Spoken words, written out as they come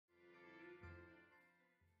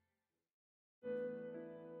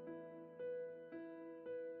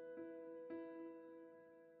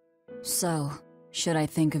So, should I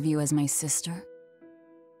think of you as my sister?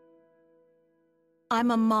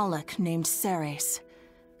 I'm a Moloch named Ceres.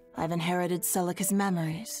 I've inherited Celica's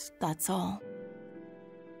memories, that's all.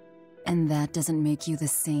 And that doesn't make you the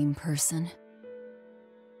same person?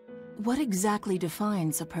 What exactly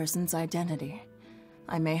defines a person's identity?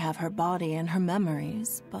 I may have her body and her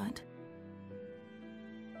memories, but...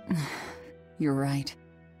 You're right.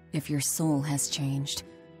 If your soul has changed,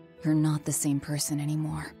 you're not the same person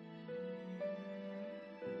anymore.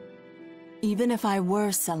 Even if I were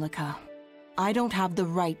Celica, I don't have the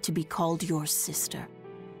right to be called your sister.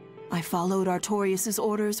 I followed Artorius'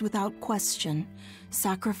 orders without question,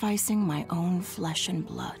 sacrificing my own flesh and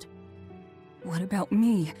blood. What about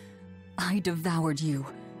me? I devoured you.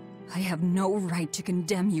 I have no right to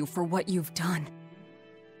condemn you for what you've done.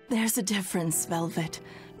 There's a difference, Velvet.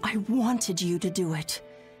 I wanted you to do it.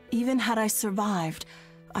 Even had I survived,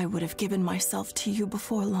 I would have given myself to you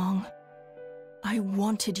before long. I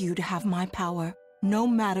wanted you to have my power, no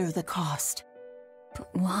matter the cost. But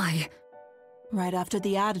why? Right after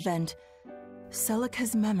the Advent,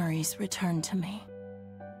 Celica's memories returned to me.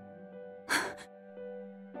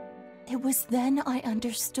 It was then I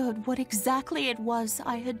understood what exactly it was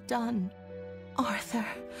I had done. Arthur,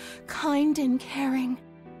 kind and caring,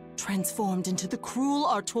 transformed into the cruel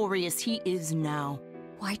Artorius he is now.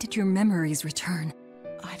 Why did your memories return?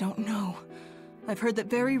 I don't know. I've heard that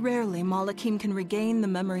very rarely Malachim can regain the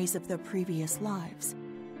memories of their previous lives.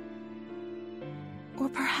 Or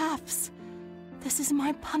perhaps this is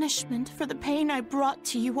my punishment for the pain I brought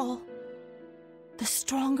to you all. The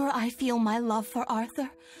stronger I feel my love for Arthur,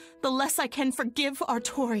 the less I can forgive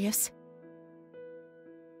Artorius.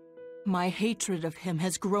 My hatred of him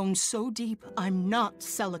has grown so deep, I'm not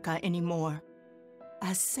Celica anymore.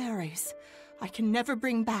 As Ceres, I can never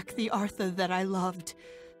bring back the Arthur that I loved.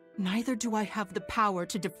 Neither do I have the power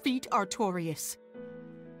to defeat Artorius.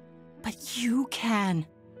 But you can.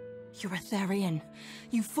 You're a Therian.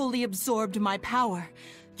 You fully absorbed my power.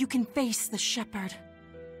 You can face the Shepherd.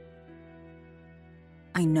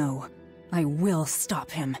 I know. I will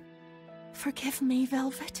stop him. Forgive me,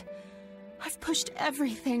 Velvet. I've pushed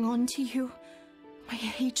everything onto you. My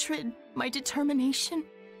hatred, my determination.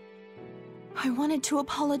 I wanted to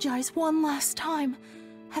apologize one last time,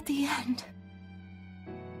 at the end.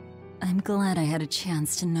 I'm glad I had a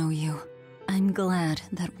chance to know you. I'm glad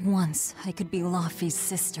that once I could be Laufey's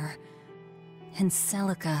sister. And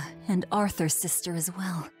Celica and Arthur's sister as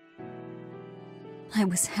well. I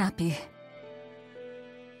was happy.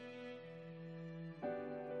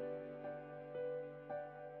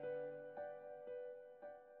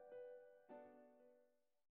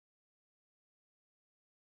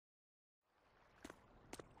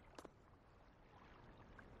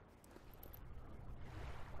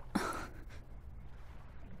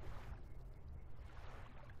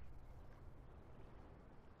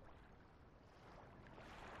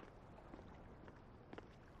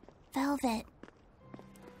 Velvet.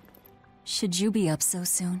 Should you be up so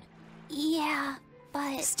soon? Yeah,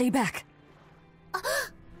 but... Stay back!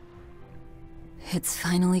 It's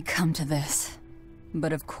finally come to this.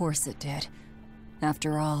 But of course it did.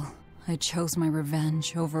 After all, I chose my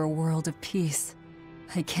revenge over a world of peace.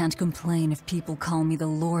 I can't complain if people call me the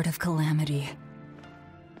Lord of Calamity.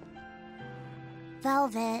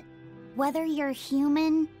 Velvet, whether you're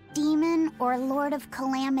human, demon, or Lord of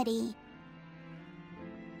Calamity,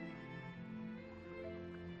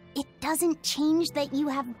 it doesn't change that you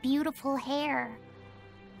have beautiful hair.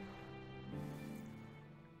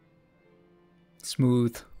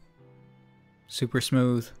 Smooth. Super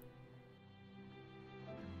smooth.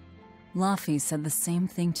 Laufey said the same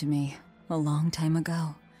thing to me a long time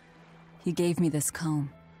ago. He gave me this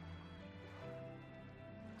comb.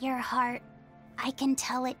 Your heart, I can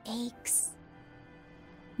tell it aches.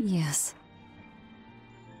 Yes.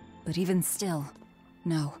 But even still,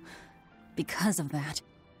 no. Because of that,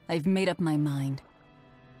 I've made up my mind.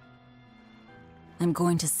 I'm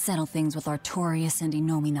going to settle things with Artorius and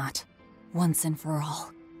Innominat, once and for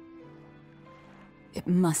all. It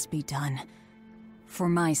must be done. For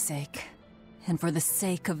my sake, and for the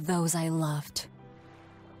sake of those I loved.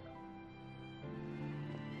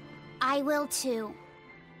 I will too.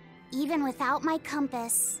 Even without my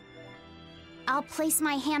compass, I'll place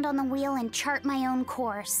my hand on the wheel and chart my own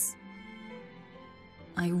course.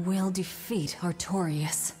 I will defeat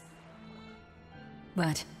Artorius.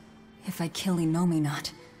 But if I kill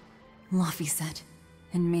Innominat, Laufey said,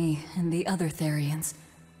 and me and the other Therians,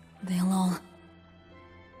 they'll all...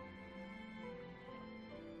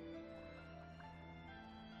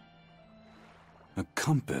 A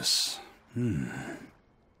compass.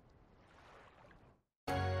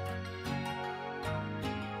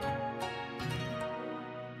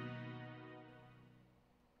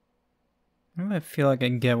 I feel like I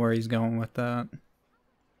get where he's going with that.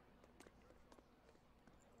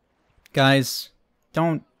 Guys,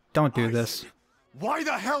 don't do this. Why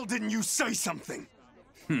the hell didn't you say something?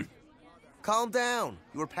 Calm down.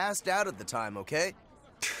 You were passed out at the time, okay?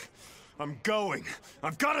 I'm going.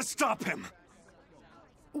 I've got to stop him.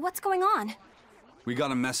 What's going on? We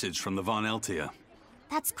got a message from the Von Eltia.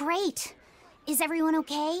 That's great. Is everyone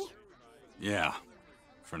okay? Yeah,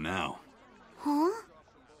 for now. Huh?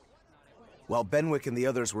 While Benwick and the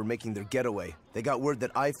others were making their getaway, they got word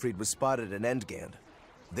that Aifread was spotted in Endgand.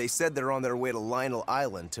 They said they're on their way to Lionel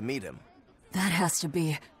Island to meet him. That has to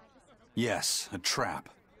be... Yes, a trap.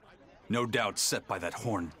 No doubt set by that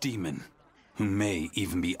horned demon, who may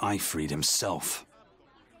even be Aifread himself.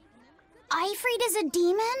 Aifread is a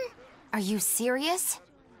demon? Are you serious?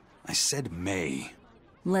 I said may.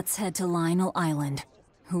 Let's head to Lionel Island.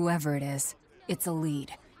 Whoever it is, it's a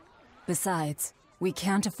lead. Besides, we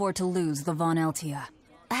can't afford to lose the Von Eltia.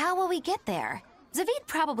 How will we get there? Zaveid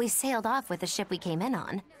probably sailed off with the ship we came in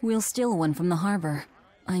on. We'll steal one from the harbor.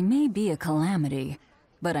 I may be a calamity,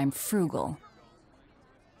 but I'm frugal.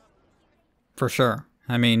 For sure.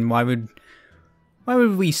 I mean, why would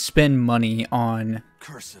we spend money on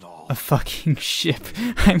Curse it all. a fucking ship?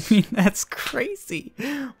 I mean, that's crazy.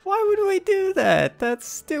 Why would we do that? That's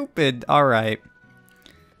stupid. Alright.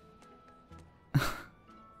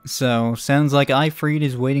 So, sounds like Aifread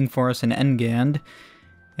is waiting for us in Endgand.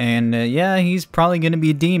 And, yeah, he's probably gonna be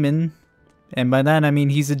a demon. And by that, I mean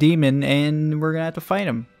he's a demon, and we're gonna have to fight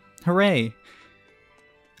him. Hooray.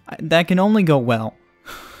 That can only go well.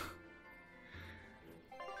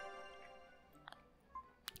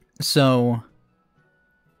 So...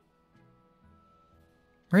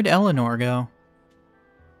 where'd Eleanor go?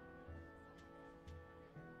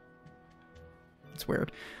 That's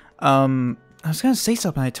weird. I was gonna say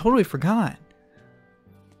something, I totally forgot.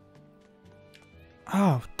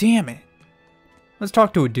 Oh, damn it. Let's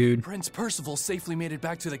talk to a dude. Prince Percival safely made it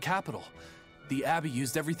back to the capital. The Abbey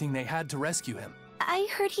used everything they had to rescue him. I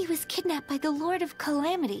heard he was kidnapped by the Lord of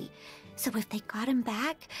Calamity. So if they got him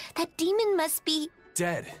back, that demon must be...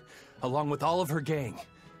 Dead, along with all of her gang.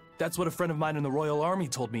 That's what a friend of mine in the Royal Army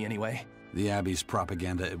told me anyway. The Abbey's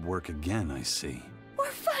propaganda at work again, I see.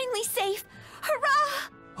 We're finally safe!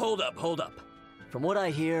 Hurrah! Hold up. From what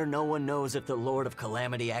I hear, no one knows if the Lord of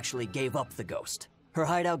Calamity actually gave up the ghost. Her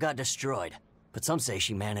hideout got destroyed, but some say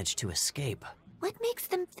she managed to escape. What makes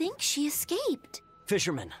them think she escaped?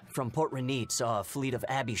 Fishermen from Port Renid saw a fleet of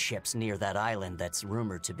Abbey ships near that island that's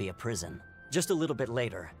rumored to be a prison. Just a little bit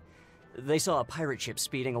later, they saw a pirate ship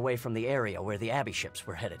speeding away from the area where the Abbey ships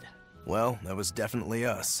were headed. Well, that was definitely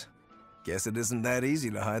us. Guess it isn't that easy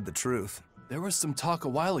to hide the truth. There was some talk a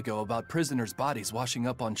while ago about prisoners' bodies washing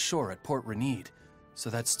up on shore at Port Renid, so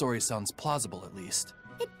that story sounds plausible at least.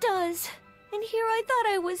 It does. And here I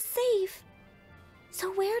thought I was safe.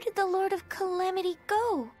 So where did the Lord of Calamity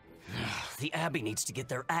go? The Abbey needs to get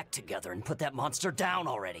their act together and put that monster down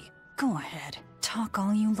already. Go ahead. Talk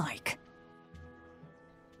all you like.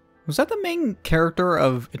 Was that the main character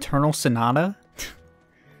of Eternal Sonata?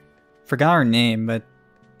 Forgot her name, but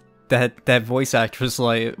that voice actress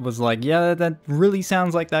was like, yeah, that really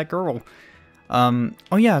sounds like that girl.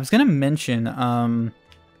 Oh yeah, I was gonna mention,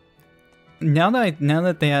 now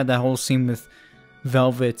that they had that whole scene with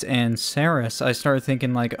Velvet and Saris, I started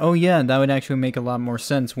thinking like, oh yeah, that would actually make a lot more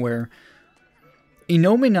sense, where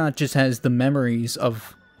Inominat just has the memories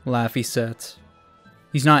of Laphicet.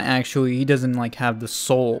 He doesn't like have the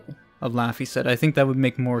soul of Laphicet. I think that would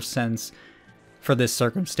make more sense for this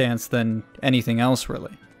circumstance than anything else,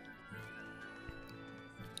 really.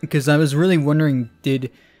 Because I was really wondering,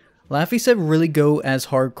 did Laphicet really go as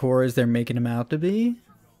hardcore as they're making him out to be?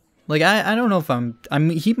 Like, I don't know if I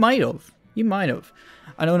mean, he might have.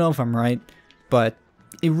 I don't know if I'm right, but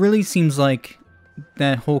it really seems like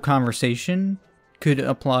that whole conversation could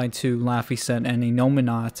apply to Laphicet and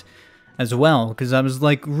Inominat as well, because I was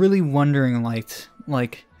like really wondering,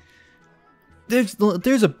 like there's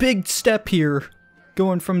a big step here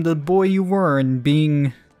going from the boy you were and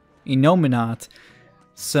being Inominat.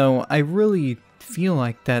 So I really feel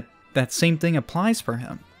like that same thing applies for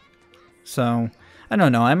him. So I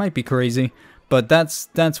don't know, I might be crazy, but that's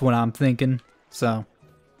what I'm thinking. So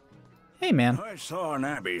hey man. I saw an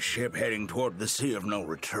Abbey ship heading toward the Sea of No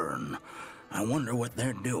Return. I wonder what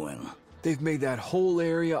they're doing. They've made that whole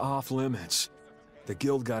area off limits. The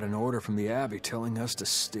guild got an order from the Abbey telling us to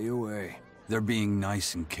stay away. They're being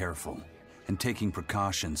nice and careful, and taking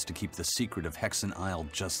precautions to keep the secret of Hexen Isle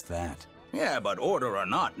just that. Yeah, but order or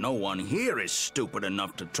not, no one here is stupid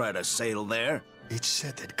enough to try to sail there. It's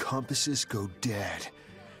said that compasses go dead,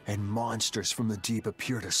 and monsters from the deep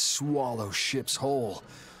appear to swallow ships whole.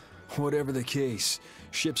 Whatever the case,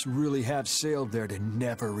 ships really have sailed there to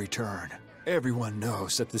never return. Everyone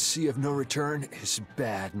knows that the Sea of No Return is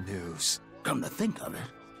bad news. Come to think of it,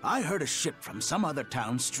 I heard a ship from some other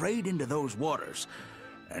town strayed into those waters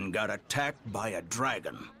and got attacked by a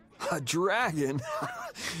dragon. A dragon?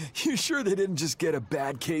 You sure they didn't just get a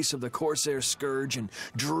bad case of the Corsair Scourge and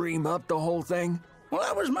dream up the whole thing? Well,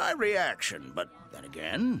 that was my reaction, but then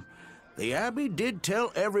again, the Abbey did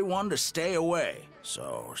tell everyone to stay away,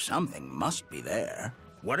 so something must be there.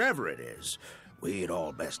 Whatever it is, we'd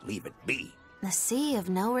all best leave it be. The Sea of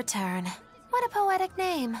No Return. What a poetic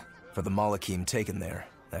name. For the Malachim taken there,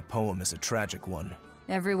 that poem is a tragic one.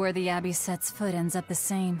 Everywhere the Abbey sets foot ends up the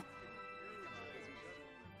same.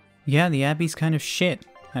 Yeah, the Abbey's kind of shit.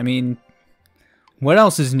 I mean, what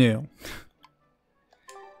else is new?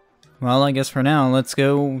 Well, I guess for now, let's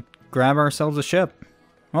go grab ourselves a ship.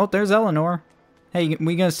 Oh, there's Eleanor. Hey,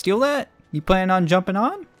 we gonna steal that? You planning on jumping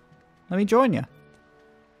on? Let me join you.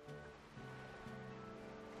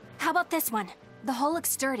 How about this one? The hull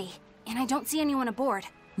looks sturdy, and I don't see anyone aboard.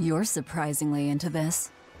 You're surprisingly into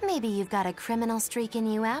this. Maybe you've got a criminal streak in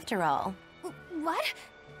you after all. What?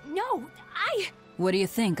 No, What do you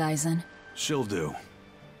think, Eizen? She'll do.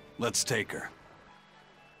 Let's take her.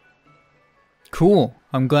 Cool.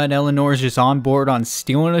 I'm glad Eleanor's just on board on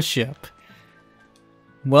stealing a ship.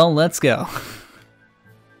 Well, let's go.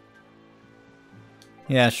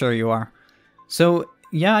 Yeah, sure you are. So,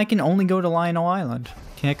 yeah, I can only go to Lionel Island.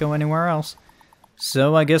 Can't go anywhere else.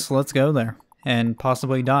 So I guess let's go there. And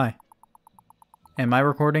possibly die. And my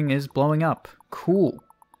recording is blowing up. Cool.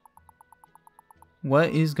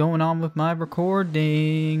 What is going on with my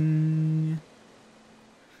recording?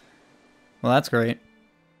 Well, that's great.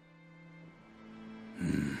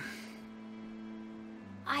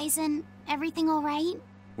 Eizen, everything all right?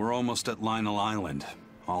 We're almost at Lionel Island,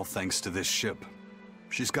 all thanks to this ship.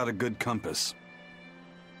 She's got a good compass.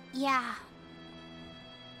 Yeah.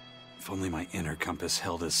 If only my inner compass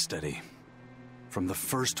held as steady. From the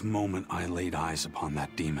first moment I laid eyes upon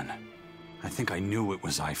that demon, I think I knew it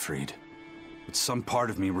was Aifread. But some part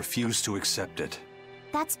of me refused to accept it.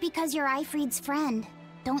 That's because you're Aifread's friend,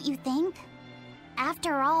 don't you think?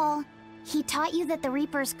 After all, he taught you that the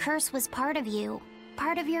Reaper's curse was part of you,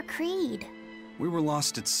 part of your creed. We were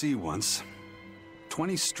lost at sea once.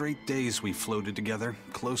 20 straight days we floated together,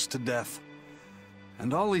 close to death.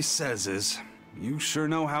 And all he says is, "You sure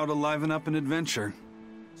know how to liven up an adventure."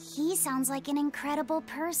 He sounds like an incredible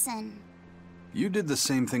person. You did the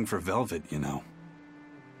same thing for Velvet, you know.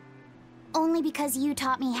 Only because you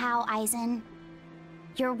taught me how, Eizen.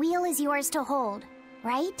 Your wheel is yours to hold,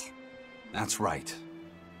 right? That's right.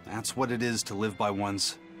 That's what it is to live by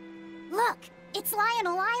one's... Look, it's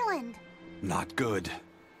Lionel Island! Not good.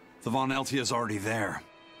 The Von Eltia's already there.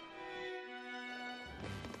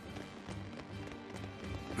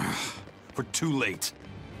 We're too late.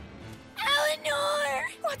 Eleanor!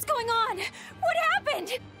 What's going on? What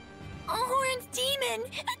happened? A horned demon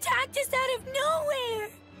attacked us out of nowhere!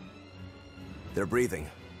 They're breathing.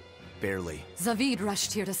 Barely. Zaveid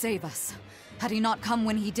rushed here to save us. Had he not come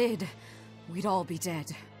when he did, we'd all be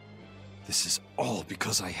dead. This is all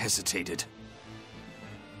because I hesitated.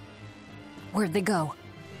 Where'd they go?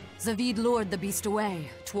 Zaveid lured the beast away,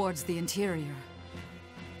 towards the interior.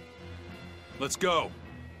 Let's go.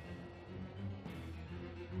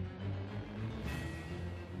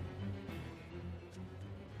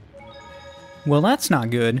 Well, that's not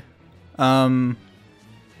good.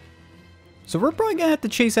 So we're probably gonna have to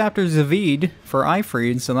chase after Zaveid for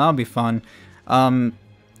Aifread, so that'll be fun.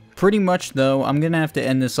 Pretty much, though, I'm gonna have to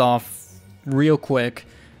end this off real quick.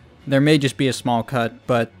 There may just be a small cut,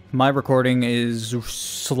 but my recording is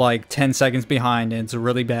like 10 seconds behind, and it's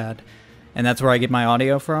really bad. And that's where I get my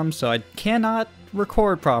audio from, so I cannot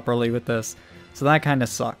record properly with this. So that kind of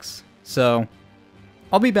sucks. So,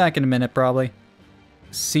 I'll be back in a minute, probably.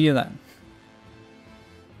 See you then.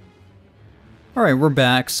 Alright, we're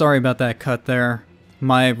back. Sorry about that cut there.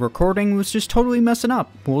 My recording was just totally messing up.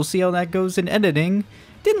 We'll see how that goes in editing.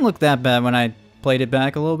 Didn't look that bad when I played it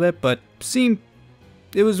back a little bit, but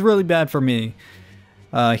it was really bad for me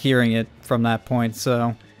hearing it from that point.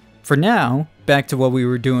 So, for now, back to what we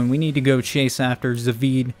were doing. We need to go chase after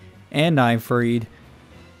Zaveid and Aifread,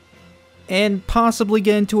 and possibly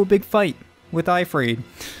get into a big fight with Aifread.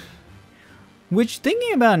 Which,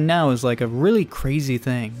 thinking about it now, is like a really crazy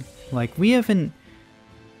thing. Like, we haven't...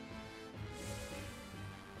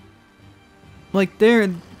 Like,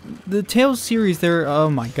 the Tales series, oh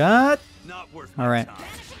my god! Alright.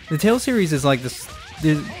 The Tales series is like this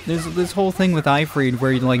there's this whole thing with Aifread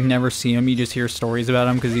where you like never see him, you just hear stories about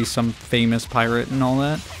him because he's some famous pirate and all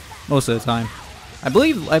that. Most of the time. I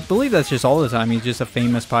believe that's just all the time, he's just a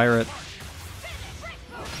famous pirate.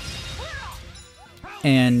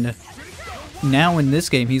 And now in this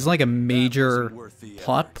game, he's like a major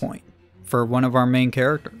plot point for one of our main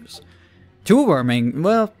characters. Two of our main,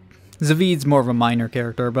 well, Zaveid's more of a minor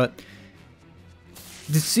character, but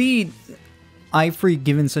to see Aifread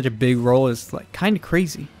given such a big role is like kind of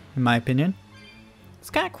crazy, in my opinion. It's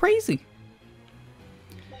kind of crazy.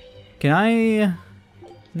 Can I?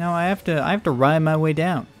 No, I have to ride my way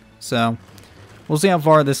down. So we'll see how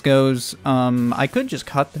far this goes. I could just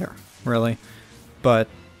cut there, really, but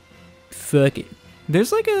fuck it.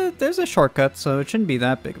 There's a shortcut, so it shouldn't be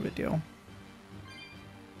that big of a deal.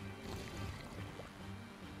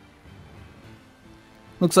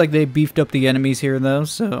 Looks like they beefed up the enemies here, though,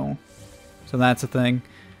 so that's a thing.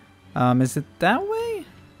 Is it that way?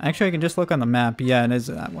 Actually, I can just look on the map. Yeah, it is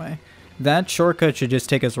that way. That shortcut should just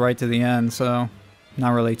take us right to the end, so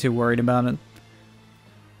not really too worried about it.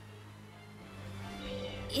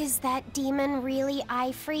 Is that demon really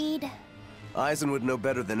Aifread? Eizen would know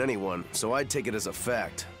better than anyone, so I'd take it as a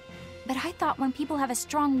fact. But I thought when people have a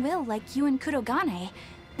strong will like you and Kurogane,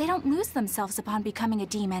 they don't lose themselves upon becoming a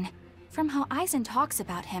demon. From how Eizen talks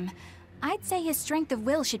about him, I'd say his strength of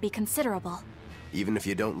will should be considerable. Even if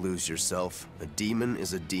you don't lose yourself, a demon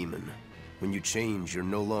is a demon. When you change, you're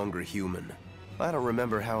no longer human. I don't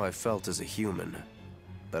remember how I felt as a human,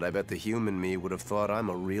 but I bet the human me would have thought I'm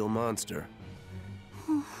a real monster.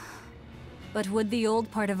 But would the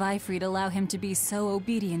old part of Aifread allow him to be so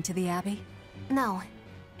obedient to the Abbey? No.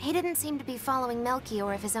 He didn't seem to be following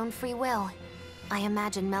Melchior of his own free will. I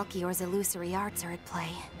imagine Melchior's illusory arts are at play.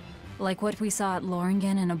 Like what we saw at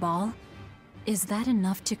Loringen in a ball? Is that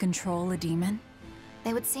enough to control a demon?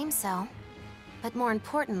 They would seem so. But more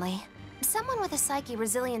importantly, someone with a psyche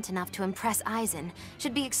resilient enough to impress Eizen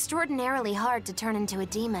should be extraordinarily hard to turn into a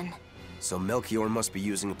demon. So Melchior must be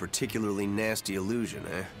using a particularly nasty illusion,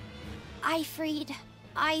 eh? Aifread,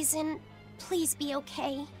 Eizen, please be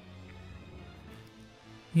okay.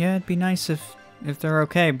 Yeah, it'd be nice if they're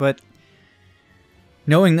okay, but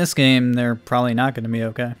knowing this game, they're probably not going to be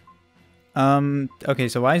okay. Okay,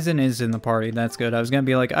 so Eizen is in the party. That's good. I was going to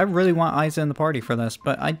be like, I really want Eizen in the party for this,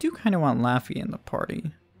 but I do kind of want Laffy in the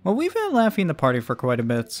party. Well, we've had Laffy in the party for quite a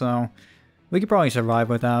bit, so we could probably survive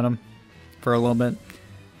without him for a little bit.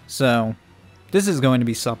 So this is going to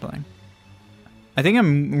be something. I think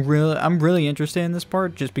I'm really interested in this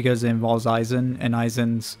part just because it involves Eizen, and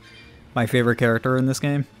Eizen's my favorite character in this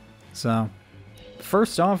game. So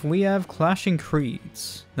first off, we have clashing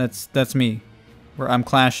creeds. That's me. Where I'm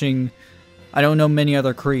clashing. I don't know many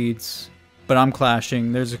other creeds, but I'm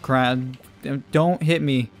clashing. There's a crowd. Don't hit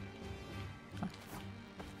me.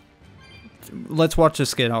 Let's watch the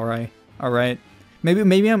skit. All right.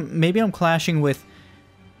 Maybe I'm clashing with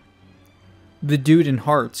the dude in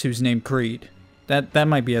Hearts who's named Creed. That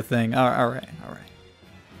might be a thing. All right.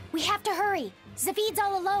 We have to hurry. Zaveid's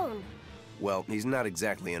all alone. Well, he's not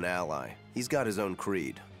exactly an ally. He's got his own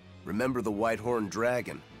creed. Remember the White-Horned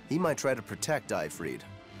Dragon? He might try to protect Aifread.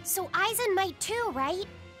 So Eizen might too, right?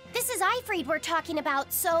 This is Aifread we're talking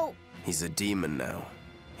about, so... He's a demon now.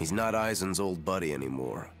 He's not Eizen's old buddy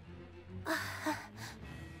anymore.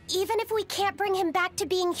 Even if we can't bring him back to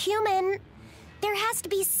being human, there has to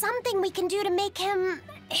be something we can do to make him...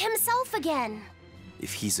 himself again.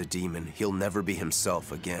 If he's a demon, he'll never be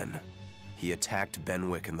himself again. He attacked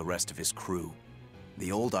Benwick and the rest of his crew.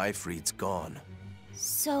 The old Aifread's gone.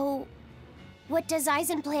 So... what does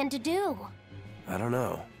Eizen plan to do? I don't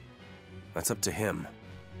know. That's up to him.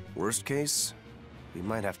 Worst case, we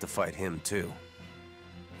might have to fight him too.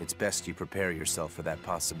 It's best you prepare yourself for that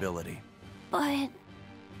possibility. But...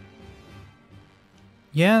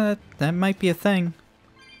 yeah, that might be a thing.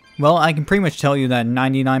 Well, I can pretty much tell you that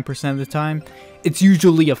 99% of the time, it's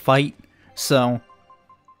usually a fight, so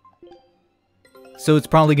it's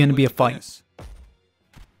probably going to be a fight.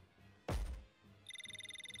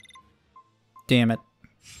 Damn it.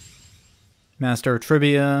 Master of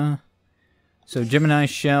Trivia. So Gemini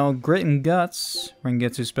Shell, Grit and Guts,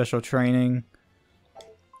 Rengetsu Special Training.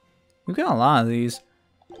 We've got a lot of these.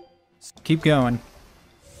 Keep going.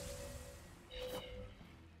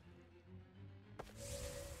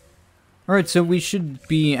 Alright, so we should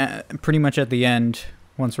be pretty much at the end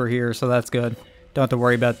once we're here, so that's good. Don't have to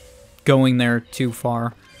worry about going there too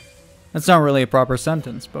far. That's not really a proper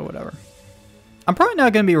sentence, but whatever. I'm probably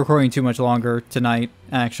not going to be recording too much longer tonight,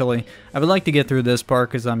 actually. I would like to get through this part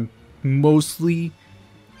because I'm mostly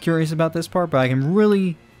curious about this part, but I can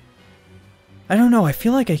really... I don't know, I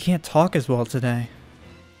feel like I can't talk as well today.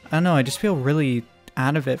 I don't know, I just feel really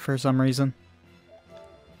out of it for some reason.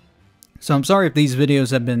 So I'm sorry if these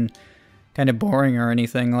videos have been kind of boring or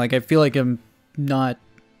anything. Like, I feel like I'm not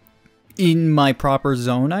in my proper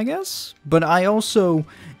zone, I guess. But I also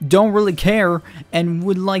don't really care and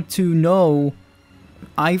would like to know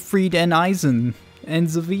Aifread and Eizen and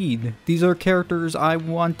Zaveid. These are characters I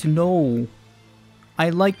want to know. I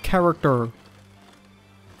like character.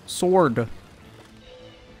 Sword.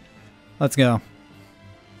 Let's go.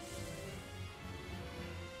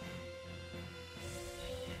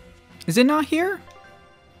 Is it not here?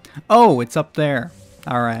 Oh, it's up there.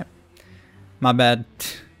 Alright. My bad.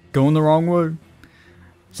 Going the wrong way.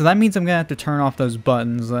 So that means I'm gonna have to turn off those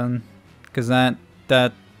buttons then. Because that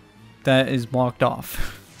is blocked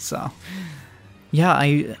off. So. Yeah,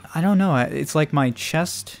 I don't know. It's like my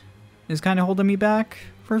chest is kind of holding me back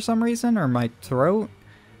for some reason. Or my throat.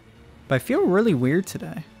 But I feel really weird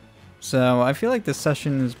today. So I feel like this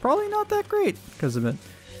session is probably not that great because of it.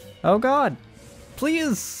 Oh god.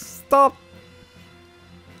 Please stop.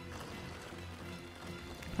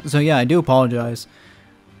 So yeah, I do apologize.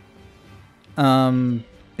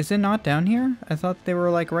 Is it not down here? I thought they were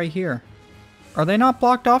like right here. Are they not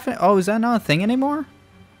blocked off? Oh, is that not a thing anymore?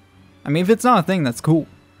 I mean, if it's not a thing, that's cool.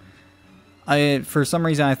 For some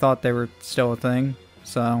reason I thought they were still a thing,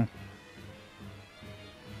 so.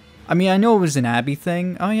 I mean, I know it was an Abbey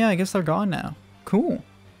thing. Oh yeah, I guess they're gone now. Cool.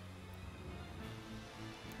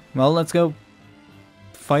 Well, let's go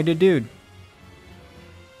fight a dude.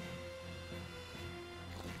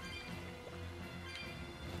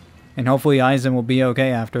 And hopefully Eizen will be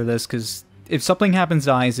okay after this, because if something happens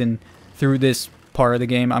to Eizen through this part of the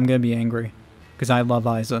game, I'm going to be angry. Because I love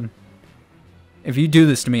Eizen. If you do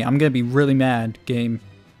this to me, I'm going to be really mad, game.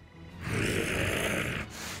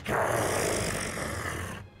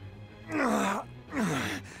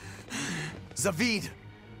 Zaveid,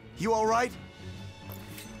 you alright?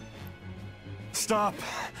 Stop.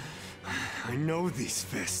 I know these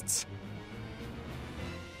fists.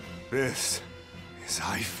 This is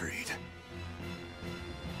Aifread.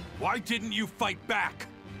 Why didn't you fight back?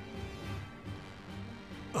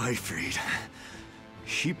 Aifread.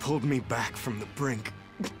 He pulled me back from the brink.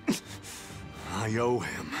 I owe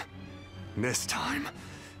him. This time,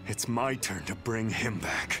 it's my turn to bring him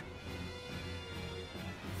back.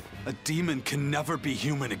 A demon can never be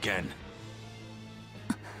human again.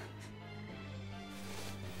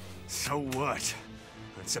 So what?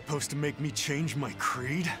 That's supposed to make me change my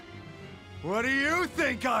creed? What do you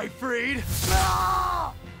think, Aifread?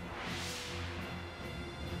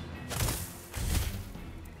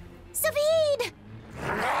 Zaveid!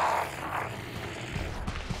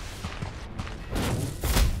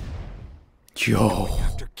 Yo.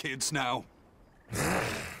 After kids now.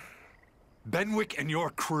 Benwick and your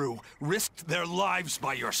crew risked their lives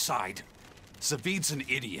by your side. Zaveid's an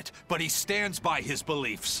idiot, but he stands by his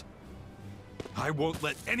beliefs. I won't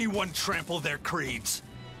let anyone trample their creeds.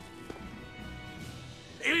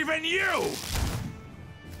 Even you!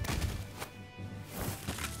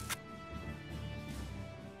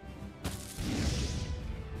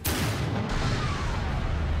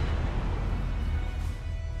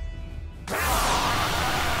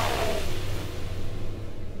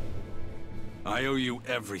 I owe you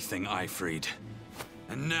everything, Aifread.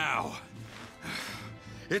 And now,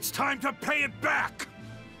 it's time to pay it back!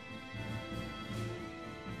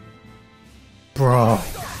 Bro.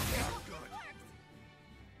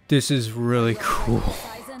 This is really cool.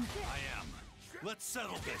 Let's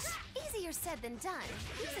settle this. Easier said than done.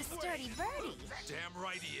 He's a sturdy birdie. Damn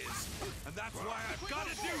right he is. And that's why I've got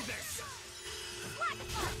to do this.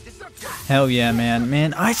 Hell yeah, man.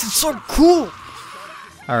 Man, Eizen's so cool!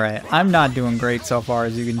 Alright, I'm not doing great so far,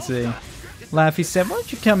 as you can see. Laffy said, why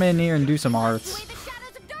don't you come in here and do some arts?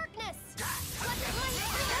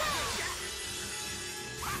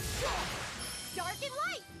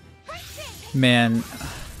 Man,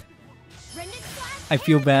 I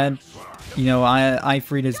feel bad. You know,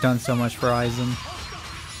 Aifread has done so much for Eizen.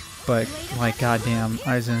 But, like, goddamn,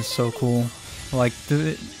 Eizen is so cool. Like,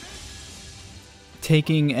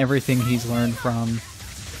 taking everything he's learned from...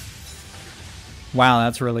 Wow,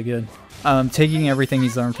 that's really good. Taking everything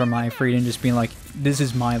he's learned from Aifread and just being like, this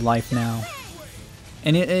is my life now.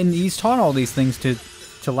 And he's taught all these things to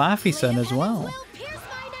Laffy as well.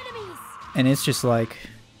 And it's just like...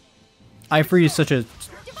 Aifread is such a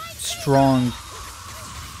strong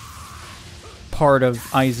part of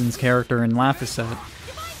Eizen's character in Laffy.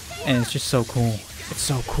 And it's just so cool. It's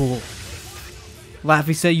so cool.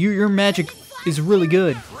 Laffy, your magic is really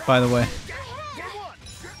good, by the way.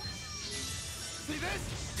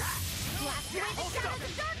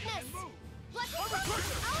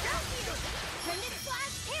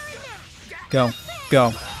 Go.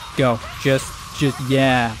 Go. Go. Just,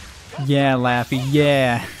 yeah. Yeah, Laffy,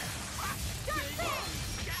 yeah.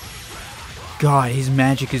 God, his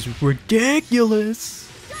magic is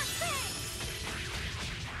ridiculous.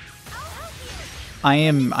 I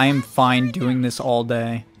am fine doing this all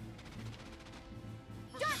day.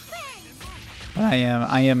 But I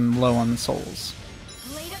am low on the souls.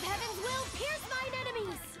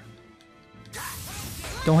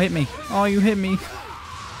 Don't hit me. Oh, you hit me.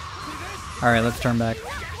 Alright, let's turn back.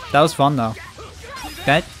 That was fun though.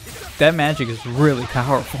 That magic is really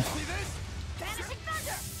powerful.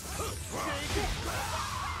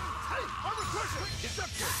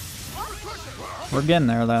 We're getting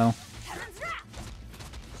there though.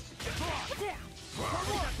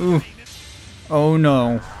 Ooh. Oh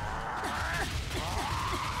no.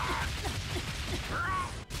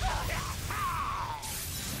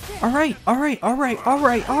 Alright,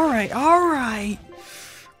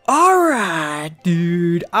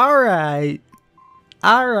 dude. Alright.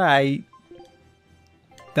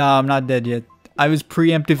 No, I'm not dead yet. I was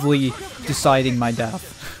preemptively deciding my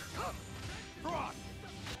death.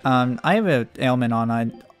 I have an ailment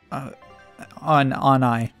on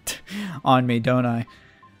me, don't I?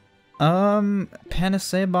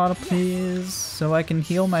 Panacea bottle, please, so I can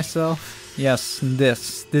heal myself. Yes,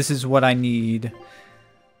 this is what I need.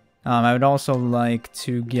 I would also like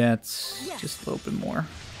to get just a little bit more.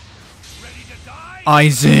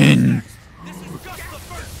 Eizen!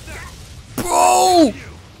 Bro!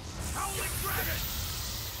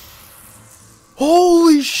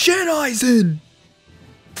 Holy shit, Eizen!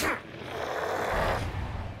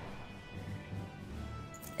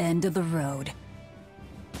 End of the road.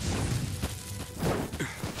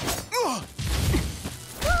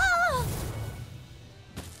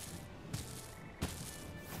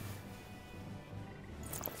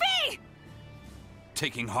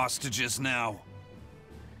 Taking hostages now.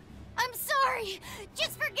 I'm sorry.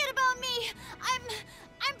 Just forget about me. I'm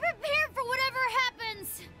prepared for whatever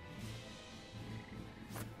happens.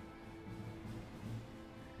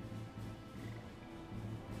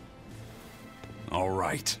 All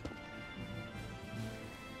right.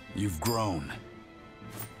 You've grown.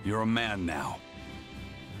 You're a man now.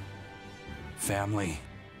 Family,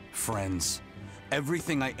 friends,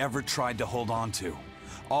 everything I ever tried to hold on to,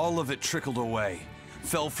 all of it trickled away.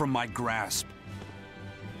 Fell from my grasp.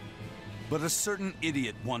 But a certain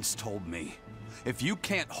idiot once told me, if you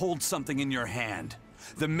can't hold something in your hand,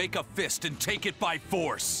 then make a fist and take it by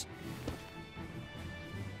force.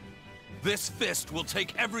 This fist will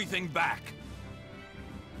take everything back.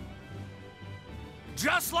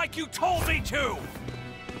 Just like you told me to!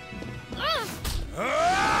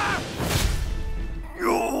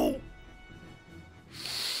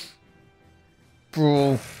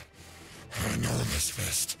 Bro. I know this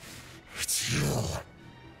fist. It's you.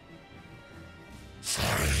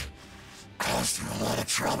 Sorry. Caused you a lot of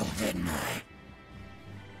trouble, didn't I?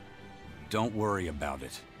 Don't worry about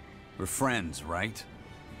it. We're friends, right?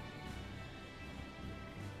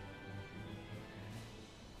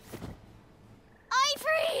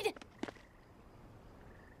 Aifread!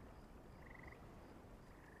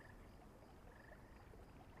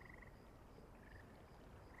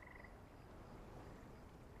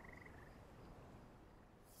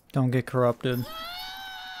 Don't get corrupted.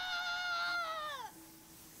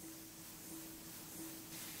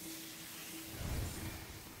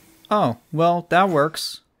 Oh, well, that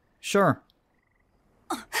works. Sure.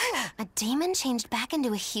 A demon changed back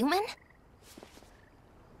into a human?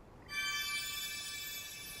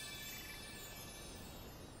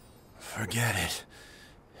 Forget it.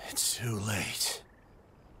 It's too late.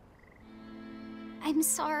 I'm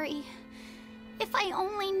sorry. If I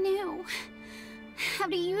only knew how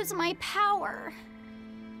to use my power.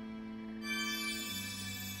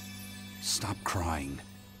 Stop crying.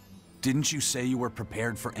 Didn't you say you were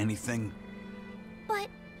prepared for anything? But,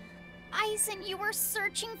 Eizen, you were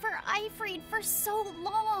searching for Aifread for so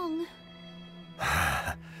long.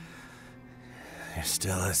 You're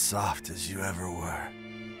still as soft as you ever were.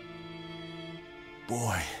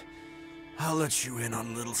 Boy, I'll let you in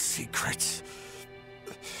on little secrets.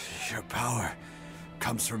 Your power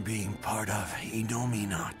comes from being part of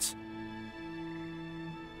Innominat.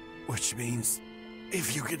 Which means,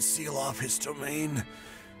 if you can seal off his domain,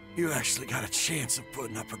 you actually got a chance of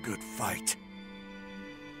putting up a good fight.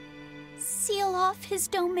 Seal off his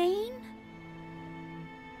domain?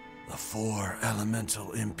 The 4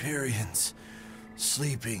 elemental Empyreans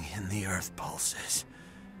sleeping in the earth pulses.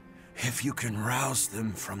 If you can rouse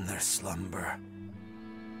them from their slumber.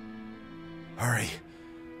 Hurry,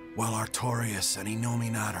 while Artorias and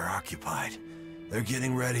Innominat are occupied. They're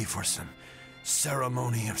getting ready for some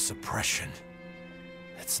ceremony of suppression.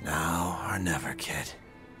 It's now or never, kid.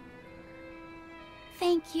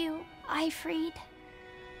 Thank you, Aifread.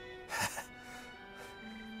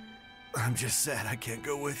 I'm just sad I can't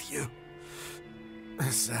go with you.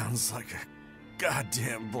 This sounds like a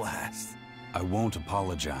goddamn blast. I won't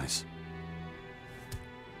apologize.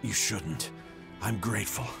 You shouldn't. I'm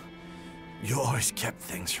grateful. You always kept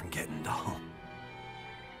things from getting dull.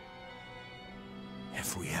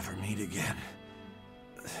 If we ever meet again,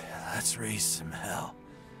 let's raise some hell.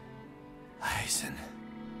 Eizen.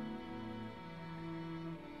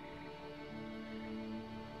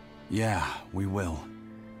 Yeah, we will.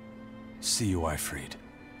 See you, Aifread.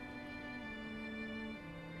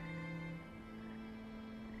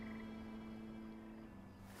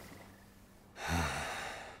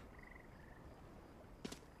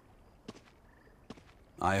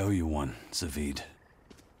 I owe you one, Zaveid.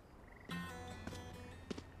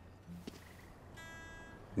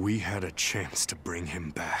 We had a chance to bring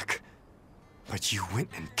him back, but you went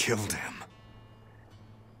and killed him.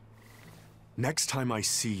 Next time I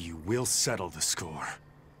see you, we'll settle the score.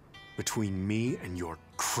 Between me and your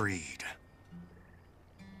creed.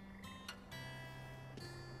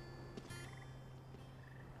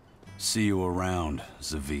 See you around,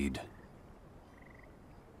 Zaveid.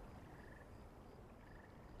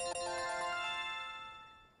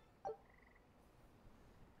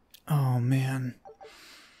 Oh, man.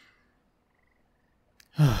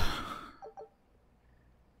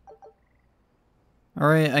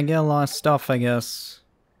 Alright, I get a lot of stuff, I guess.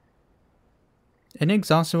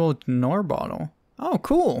 Inexhaustible Nor bottle. Oh,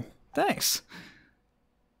 cool. Thanks.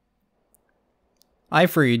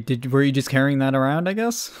 Aifread, were you just carrying that around, I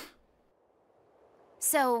guess?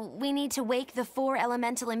 So, we need to wake the 4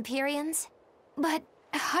 elemental Empyreans? But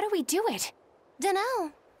how do we do it?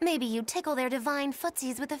 Dunno. Maybe you tickle their divine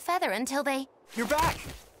footsies with a feather until they... You're back!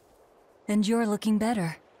 And you're looking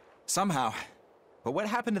better. Somehow. But what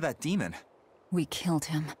happened to that demon? We killed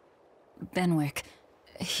him. Benwick,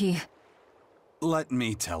 he... Let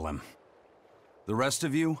me tell him. The rest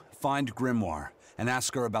of you, find Grimoire and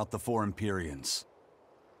ask her about the 4 Empyreans.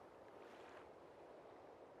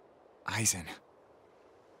 Eizen.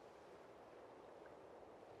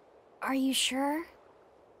 Are you sure?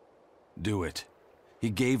 Do it. He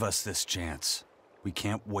gave us this chance. We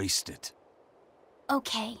can't waste it.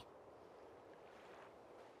 Okay.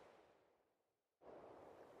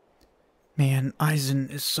 Man, Eizen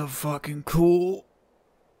is so fucking cool.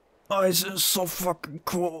 Eizen is so fucking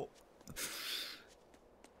cool.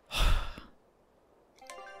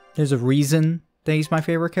 There's a reason that he's my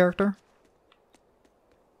favorite character.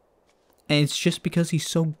 And it's just because he's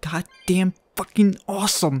so goddamn fucking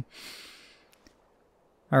awesome.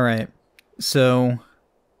 Alright, so...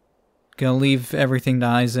 Gonna leave everything to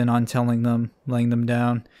Eizen on telling them, laying them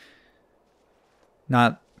down.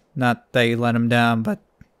 Not that you let him down, but...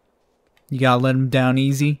 You gotta let him down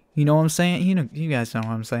easy. You know what I'm saying? You guys know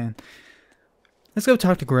what I'm saying. Let's go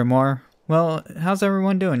talk to Grimoire. Well, how's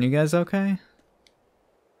everyone doing? You guys okay?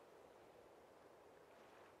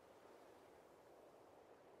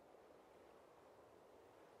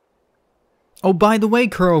 Oh, by the way,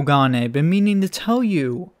 Kurogane, been meaning to tell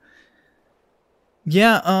you.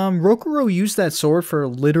 Yeah, Rokuro used that sword for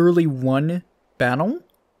literally 1 battle,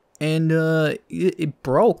 and it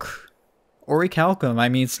broke. Orichalcum, I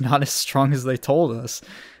mean, it's not as strong as they told us.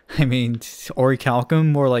 I mean,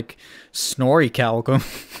 Orichalcum, more like Snorichalcum.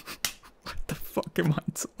 What the fuck am I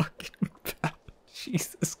talking about?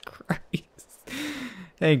 Jesus Christ.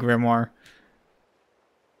 Hey, Grimoire.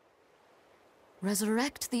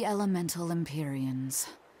 Resurrect the elemental Empyreans.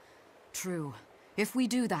 True. If we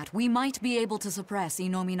do that, we might be able to suppress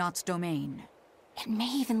Inominat's domain. It may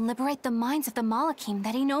even liberate the minds of the Malakim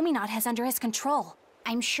that Inominat has under his control.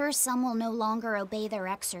 I'm sure some will no longer obey their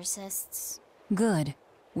exorcists. Good.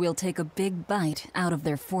 We'll take a big bite out of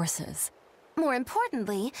their forces. More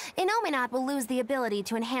importantly, Inominat will lose the ability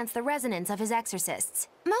to enhance the resonance of his exorcists.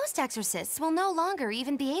 Most exorcists will no longer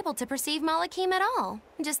even be able to perceive Malakim at all,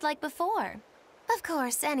 just like before. Of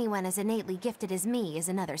course, anyone as innately gifted as me is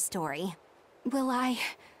another story. Will I...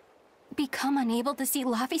 become unable to see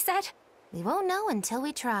Laphicet? We won't know until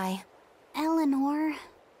we try. Eleanor...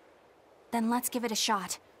 Then let's give it a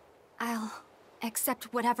shot. I'll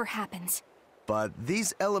accept whatever happens. But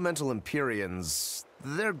these elemental Empyreans,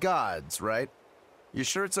 they're gods, right? You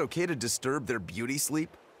sure it's okay to disturb their beauty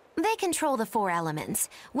sleep? They control the 4 elements.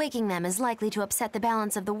 Waking them is likely to upset the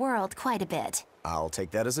balance of the world quite a bit. I'll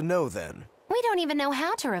take that as a no then. We don't even know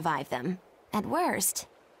how to revive them. At worst.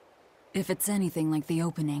 If it's anything like the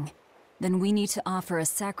opening, then we need to offer a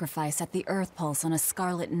sacrifice at the Earth Pulse on a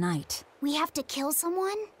scarlet night. We have to kill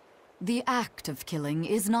someone? The act of killing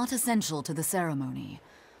is not essential to the ceremony.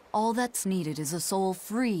 All that's needed is a soul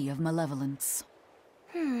free of malevolence.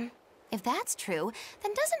 If that's true,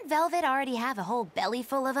 then doesn't Velvet already have a whole belly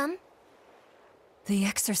full of them? The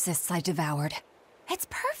exorcists I devoured. It's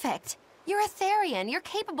perfect. You're a Therian. You're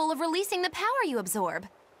capable of releasing the power you absorb.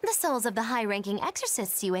 The souls of the high-ranking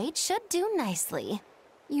exorcists you ate should do nicely.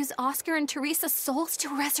 Use Oscar and Teresa's souls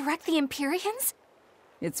to resurrect the Empyreans?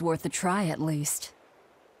 It's worth a try, at least.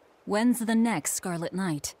 When's the next Scarlet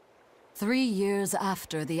Night? 3 years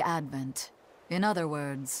after the Advent. In other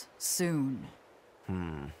words, soon.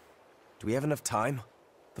 Do we have enough time?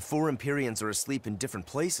 The 4 Empyreans are asleep in different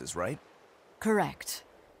places, right? Correct.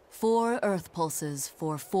 4 Earth pulses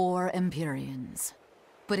for 4 Empyreans.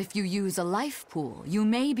 But if you use a life pool, you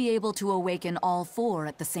may be able to awaken all 4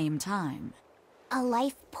 at the same time. A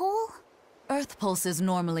life pool? Earth pulses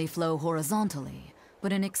normally flow horizontally,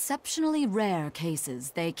 but in exceptionally rare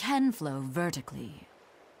cases, they can flow vertically.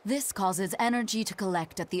 This causes energy to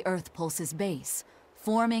collect at the Earth pulse's base,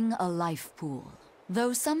 forming a life pool.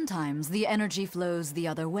 Though sometimes the energy flows the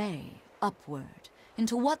other way, upward,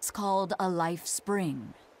 into what's called a life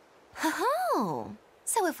spring. Oh!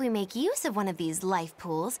 So if we make use of one of these life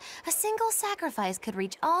pools, a single sacrifice could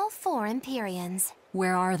reach all 4 Empyreans.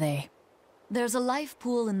 Where are they? There's a life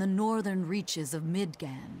pool in the northern reaches of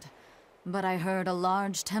Midgand, but I heard a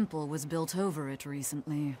large temple was built over it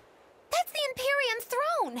recently. That's the Empyrean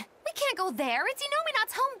throne! We can't go there, it's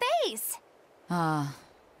Inominat's home base!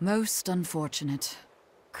 Most unfortunate.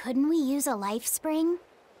 Couldn't we use a life spring?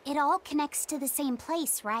 It all connects to the same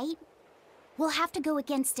place, right? We'll have to go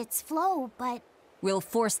against its flow, but... We'll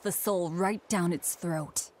force the soul right down its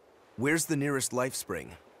throat. Where's the nearest life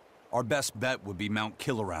spring? Our best bet would be Mount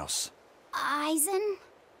Killerhouse. Eizen?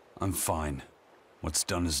 I'm fine. What's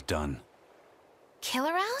done is done.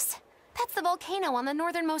 Killerhouse? That's the volcano on the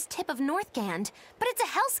northernmost tip of Northgand, but it's a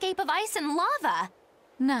hellscape of ice and lava!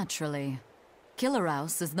 Naturally.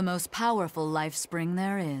 Killerhouse is the most powerful life spring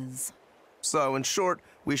there is. So, in short,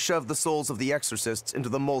 we shove the souls of the exorcists into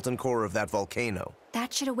the molten core of that volcano.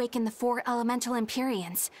 That should awaken the 4 elemental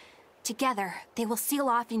Empyreans. Together, they will seal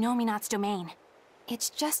off Inominat's domain. It's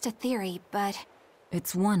just a theory, but...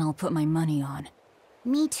 It's one I'll put my money on.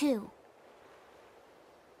 Me too.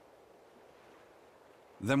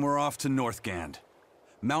 Then we're off to Northgand.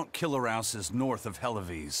 Mount Killerhouse is north of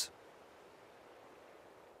Helives.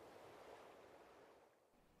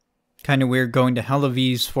 Kind of weird going to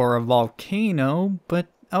Helives for a volcano, but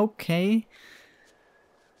okay.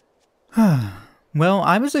 Well,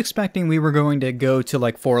 I was expecting we were going to go to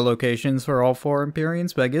like 4 locations for all 4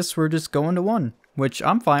 Empyreans, but I guess we're just going to 1, which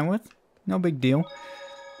I'm fine with. No big deal.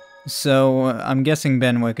 So, I'm guessing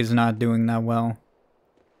Benwick is not doing that well.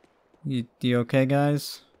 You okay,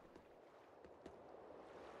 guys?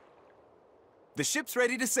 The ship's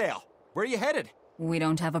ready to sail. Where are you headed? We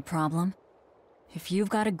don't have a problem. If you've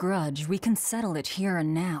got a grudge, we can settle it here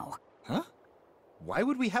and now. Huh? Why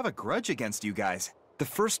would we have a grudge against you guys? The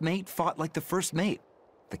first mate fought like the first mate.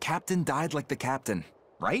 The captain died like the captain,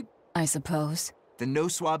 right? I suppose. Then no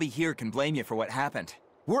swabby here can blame you for what happened.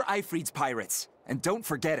 We're Aifread's pirates, and don't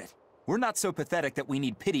forget it. We're not so pathetic that we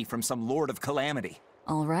need pity from some Lord of Calamity.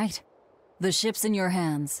 All right. The ship's in your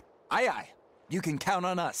hands. Aye aye. You can count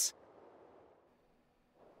on us.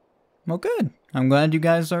 Well, good. I'm glad you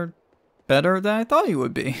guys are better than I thought you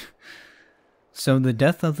would be. So, the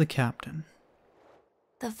death of the captain.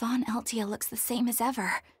 The Von Eltia looks the same as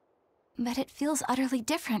ever. But it feels utterly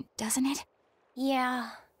different, doesn't it?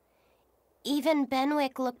 Yeah. Even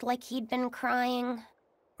Benwick looked like he'd been crying.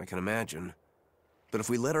 I can imagine. But if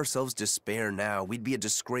we let ourselves despair now, we'd be a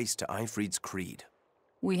disgrace to Aifread's creed.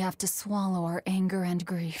 We have to swallow our anger and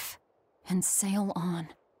grief, and sail on.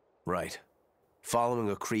 Right. Following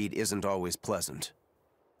a creed isn't always pleasant.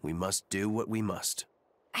 We must do what we must.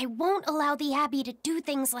 I won't allow the Abbey to do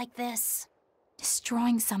things like this.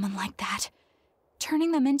 Destroying someone like that,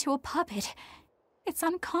 turning them into a puppet, it's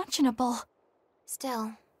unconscionable.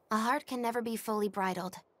 Still, a heart can never be fully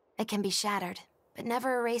bridled. It can be shattered, but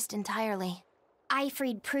never erased entirely.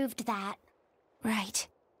 Aifread proved that. Right.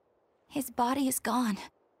 His body is gone,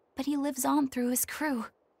 but he lives on through his crew.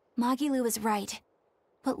 Magilu is right.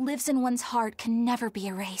 What lives in one's heart can never be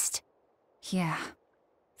erased. Yeah.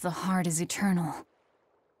 The heart is eternal.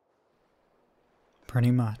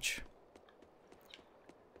 Pretty much.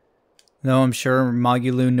 Though I'm sure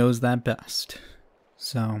Magilu knows that best.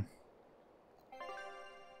 So.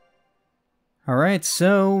 Alright,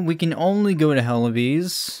 so we can only go to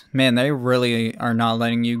Helives. Man, they really are not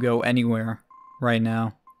letting you go anywhere right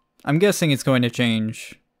now. I'm guessing it's going to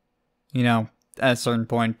change. You know, at a certain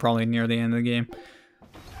point, probably near the end of the game.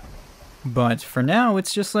 But for now,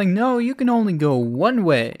 it's just like, no, you can only go one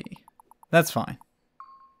way. That's fine.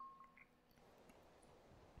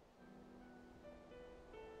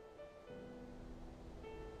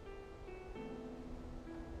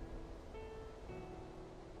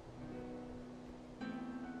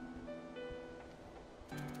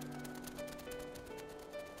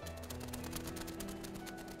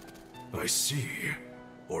 I see.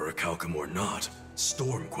 Orichalcum or not,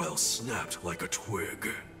 Stormquell snapped like a twig.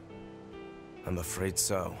 I'm afraid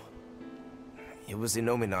so. It was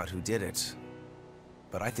Innominat who did it.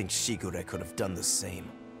 But I think Shigure could have done the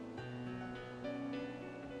same.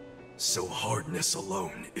 So hardness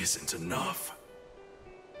alone isn't enough.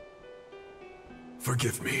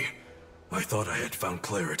 Forgive me. I thought I had found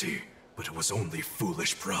clarity, but it was only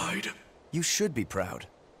foolish pride. You should be proud.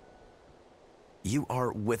 You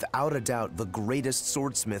are, without a doubt, the greatest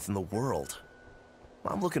swordsmith in the world.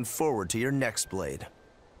 I'm looking forward to your next blade.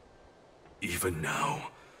 Even now,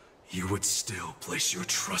 you would still place your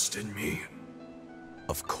trust in me?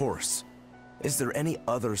 Of course. Is there any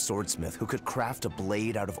other swordsmith who could craft a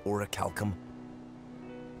blade out of Orichalcum?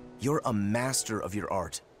 You're a master of your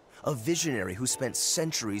art, a visionary who spent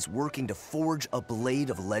centuries working to forge a blade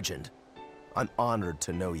of legend. I'm honored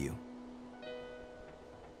to know you.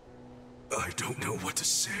 I don't know what to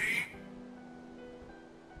say.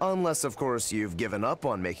 Unless, of course, you've given up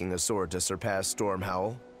on making a sword to surpass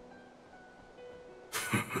Stormhowl.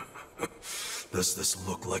 Does this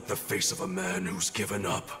look like the face of a man who's given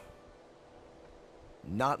up?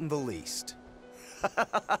 Not in the least.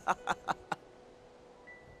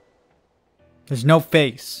 There's no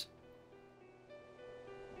face.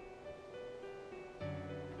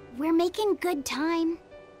 We're making good time.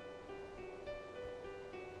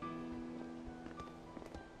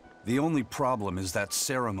 The only problem is that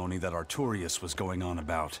ceremony that Arturius was going on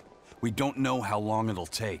about. We don't know how long it'll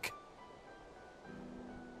take.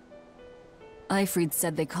 Aifread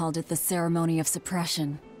said they called it the Ceremony of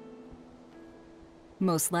Suppression.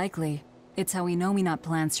 Most likely, it's how Innominat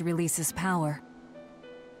plans to release his power.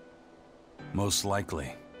 Most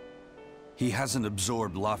likely. He hasn't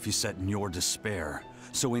absorbed Laphicet in your despair,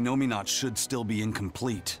 so Innominat should still be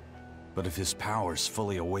incomplete. But if his powers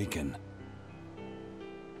fully awaken...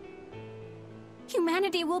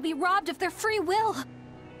 Humanity will be robbed of their free will!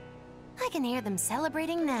 I can hear them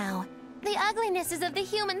celebrating now. The uglinesses of the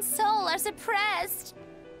human soul are suppressed.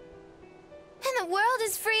 And the world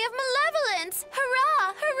is free of malevolence!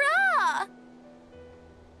 Hurrah! Hurrah!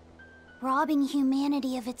 Robbing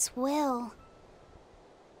humanity of its will.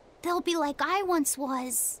 They'll be like I once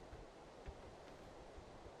was.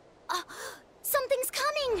 Something's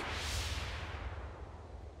coming!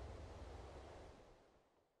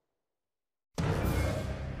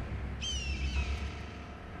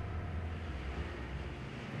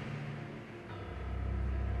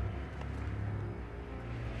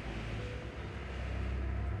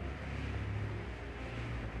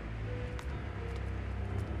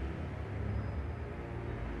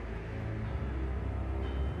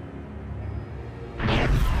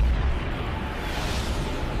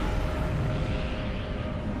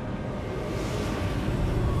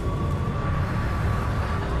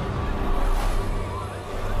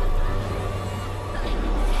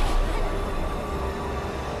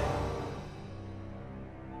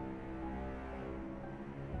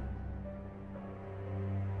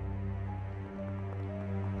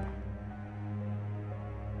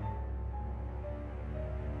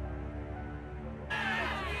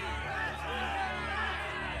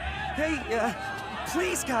 Hey,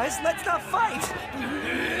 please guys, let's not fight!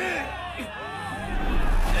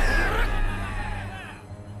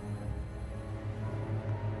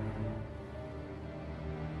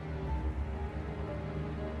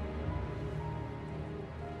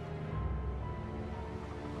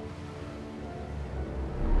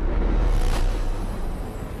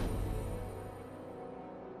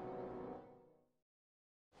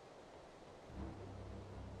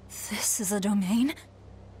 This is a domain?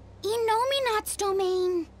 Innominat's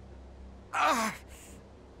domain.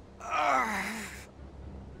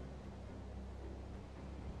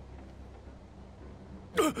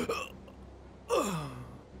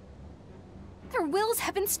 Their wills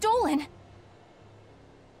have been stolen.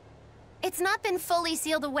 It's not been fully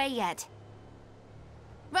sealed away yet.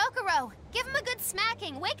 Rokuro, give him a good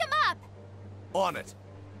smacking. Wake him up! On it.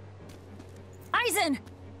 Eizen!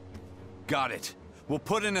 Got it. We'll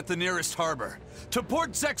put in at the nearest harbor. To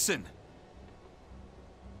Port Zexen!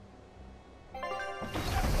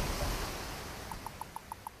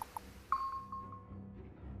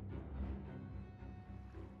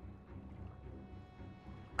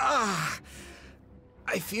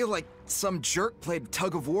 I feel like some jerk played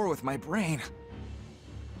tug of war with my brain.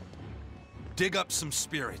 Dig up some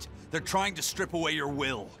spirit. They're trying to strip away your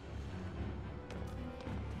will.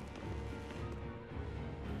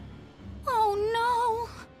 Oh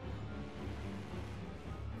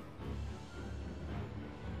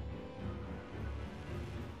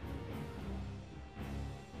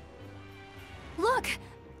no! Look,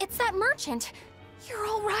 it's that merchant. You're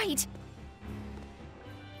all right.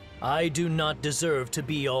 I do not deserve to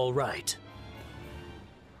be all right.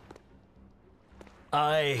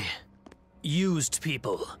 I used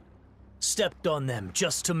people, stepped on them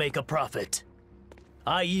just to make a profit.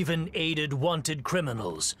 I even aided wanted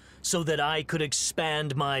criminals so that I could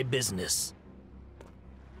expand my business.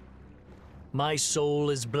 My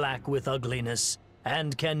soul is black with ugliness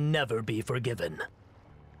and can never be forgiven.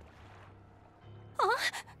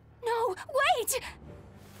 No, wait!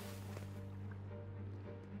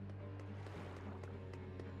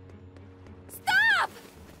 Stop!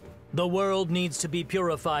 The world needs to be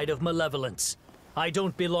purified of malevolence. I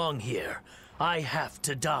don't belong here. I have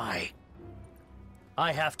to die.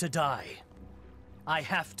 I have to die. I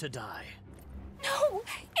have to die. No,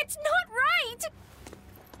 it's not right!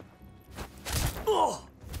 Oh!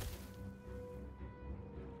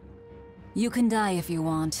 You can die if you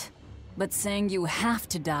want, but saying you have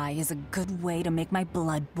to die is a good way to make my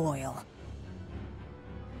blood boil.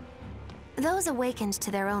 Those awakened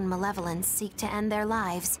to their own malevolence seek to end their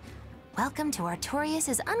lives. Welcome to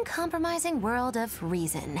Artorias' uncompromising world of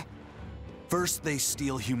reason. First they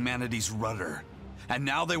steal humanity's rudder, and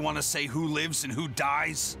now they want to say who lives and who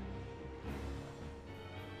dies?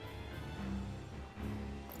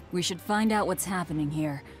 We should find out what's happening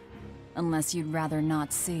here, unless you'd rather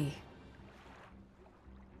not see.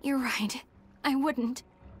 You're right. I wouldn't.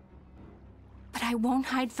 But I won't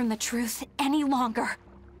hide from the truth any longer.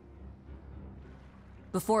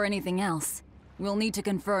 Before anything else, we'll need to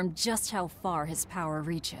confirm just how far his power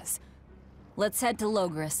reaches. Let's head to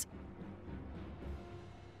Logris.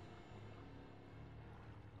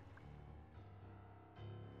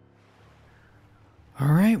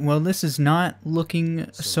 Alright, well this is not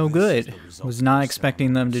looking so good. Was not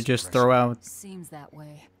expecting them to just throw out Seems that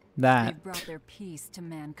way. that. They've brought their peace to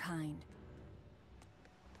mankind.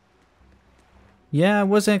 Yeah, I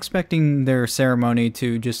wasn't expecting their ceremony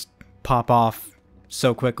to just pop off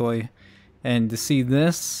so quickly. And to see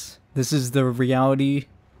this is the reality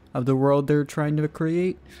of the world they're trying to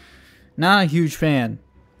create. Not a huge fan.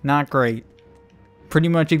 Not great. Pretty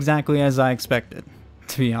much exactly as I expected,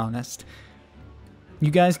 to be honest. You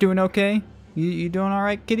guys doing okay? You doing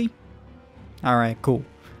alright, kitty? Alright, cool.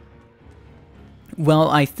 Well,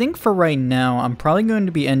 I think for right now, I'm probably going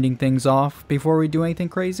to be ending things off before we do anything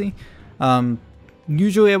crazy.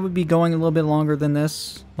 Usually I would be going a little bit longer than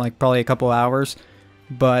this, like probably a couple hours.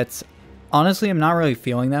 But honestly, I'm not really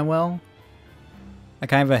feeling that well. I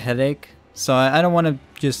kind of have a headache, so I don't want to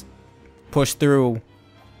just push through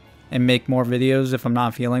and make more videos if I'm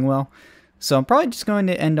not feeling well. So I'm probably just going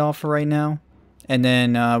to end off for right now. And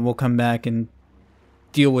then we'll come back and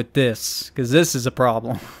deal with this, because this is a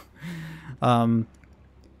problem.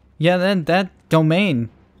 Yeah, then that domain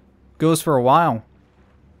goes for a while.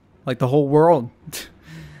 Like the whole world.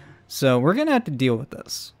 So we're going to have to deal with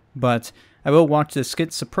this. But I will watch the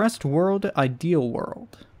skit Suppressed World, Ideal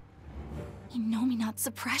World. Innominate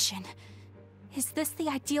suppression. Is this the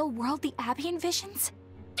ideal world the Abbey envisions?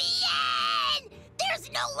 Bien!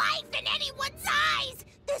 There's no life in anyone's eyes!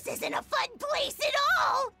 This isn't a fun place at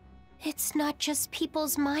all! It's not just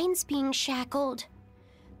people's minds being shackled.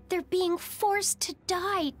 They're being forced to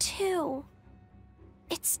die, too.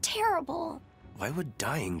 It's terrible. Why would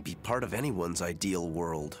dying be part of anyone's ideal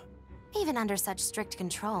world? Even under such strict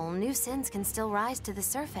control, new sins can still rise to the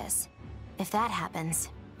surface. If that happens,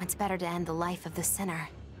 it's better to end the life of the sinner.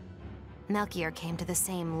 Melchior came to the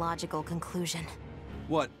same logical conclusion.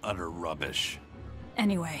 What utter rubbish.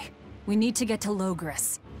 Anyway, we need to get to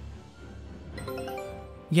Logris.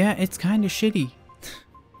 Yeah, it's kind of shitty.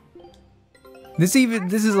 This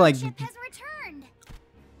is like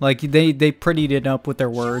they prettied it up with their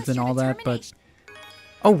words and all that, but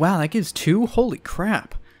oh wow, that gives 2? Holy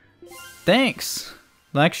crap. Thanks.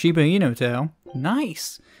 Black Shiba Inu tail.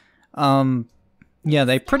 Nice. Yeah,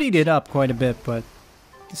 they prettied it up quite a bit, but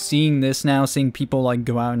seeing this now, seeing people like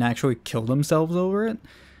go out and actually kill themselves over it,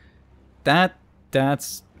 that's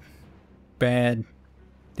bad.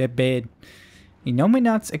 That bad.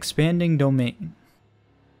 Innominate's expanding domain.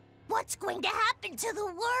 What's going to happen to the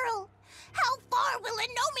world? How far will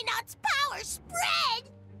Innominate's power spread?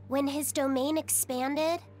 When his domain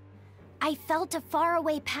expanded, I felt a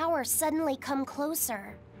faraway power suddenly come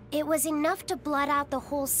closer. It was enough to blot out the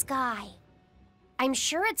whole sky. I'm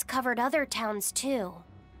sure it's covered other towns too.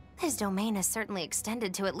 His domain has certainly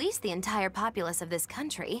extended to at least the entire populace of this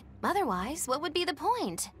country. Otherwise, what would be the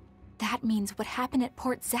point? That means what happened at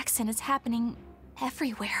Port Zexen is happening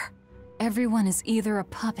everywhere. Everyone is either a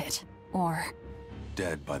puppet, or...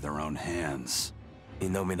 dead by their own hands.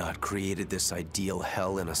 Innominat created this ideal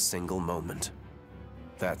hell in a single moment.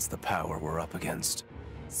 That's the power we're up against.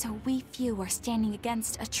 So we few are standing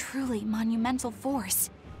against a truly monumental force.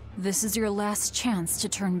 This is your last chance to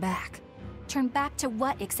turn back. Turn back to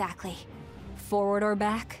what exactly? Forward or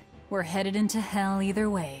back, we're headed into hell either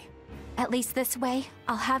way. At least this way,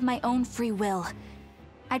 I'll have my own free will.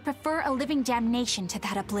 I'd prefer a living damnation to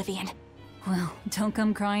that oblivion. Well, don't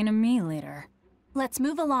come crying to me later. Let's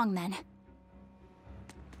move along then.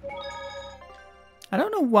 I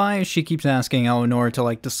don't know why she keeps asking Eleanor to,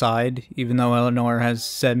 like, decide, even though Eleanor has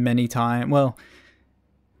said many times, well,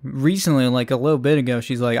 recently, like a little bit ago,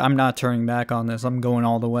 she's like, I'm not turning back on this, I'm going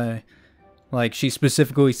all the way. Like, she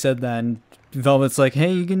specifically said that, and Velvet's like,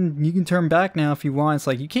 hey, you can turn back now if you want. It's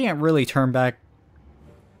like, you can't really turn back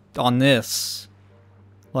on this.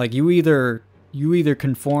 Like, you either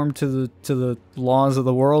conform to the laws of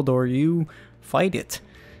the world, or you fight it.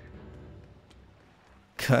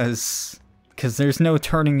 Cause there's no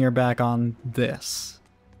turning your back on this.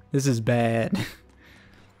 This is bad.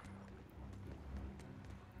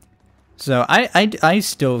 So I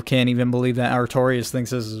still can't even believe that Artorias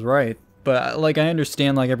thinks this is right. But like, I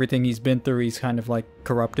understand, like, everything he's been through, he's kind of like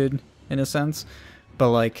corrupted in a sense. But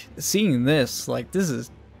like, seeing this, like, this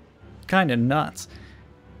is kind of nuts.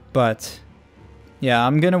 But yeah,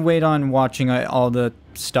 I'm gonna wait on watching all the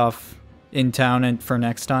stuff in town and for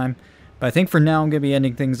next time. But I think for now I'm gonna be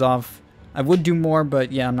ending things off. I would do more,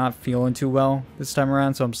 but yeah, I'm not feeling too well this time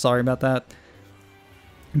around, so I'm sorry about that.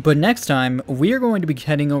 But next time, we are going to be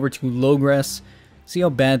heading over to Logress, see how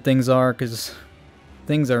bad things are, because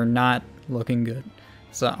things are not looking good.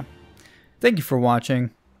 So, thank you for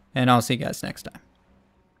watching, and I'll see you guys next time.